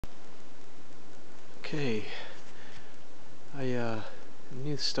Okay, I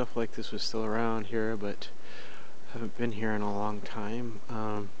knew stuff like this was still around here, but haven't been here in a long time.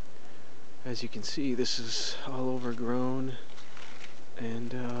 As you can see, this is all overgrown,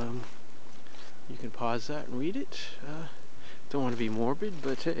 and you can pause that and read it. Don't want to be morbid,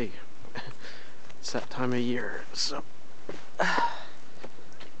 but hey, it's that time of year, so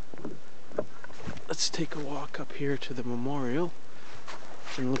let's take a walk up here to the memorial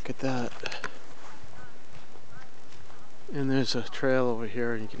and look at that. And there's a trail over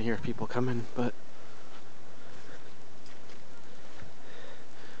here, and you can hear people coming, but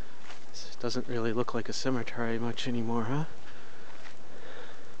this doesn't really look like a cemetery much anymore, huh?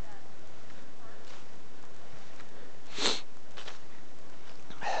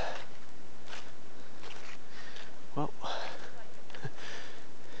 Well,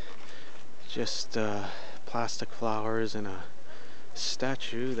 just plastic flowers and a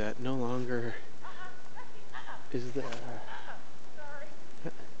statue that no longer is there.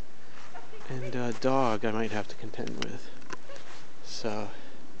 And a dog I might have to contend with. So,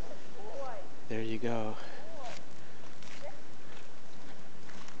 there you go.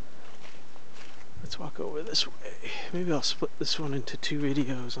 Let's walk over this way. Maybe I'll split this one into 2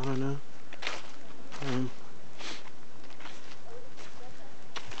 videos, I don't know.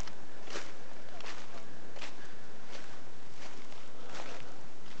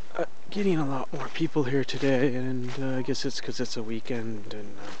 Getting a lot more people here today, and I guess it's because it's a weekend,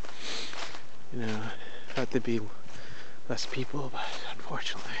 and you know, had to be less people, but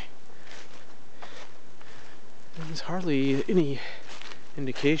unfortunately there's hardly any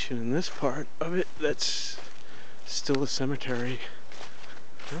indication in this part of it that's still a cemetery.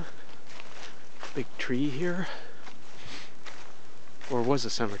 Huh? Big tree here, or was a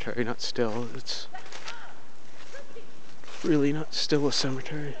cemetery, not still. It's really not still a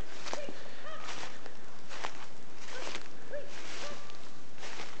cemetery.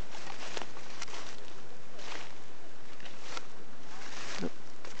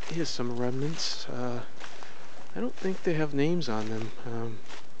 Here's some remnants. I don't think they have names on them.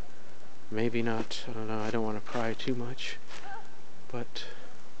 Maybe not. I don't know. I don't want to pry too much. But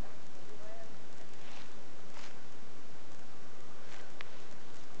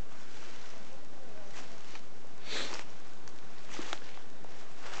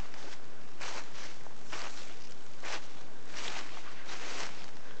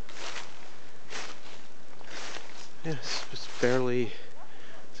yes, just barely.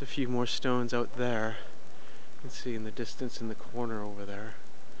 A few more stones out there. You can see in the distance in the corner over there.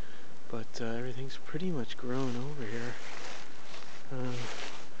 But everything's pretty much grown over here.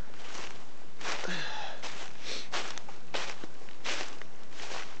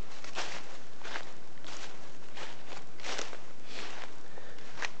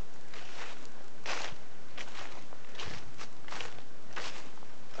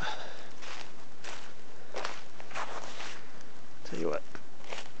 Tell you what,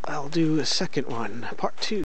 I'll do a second one, part 2.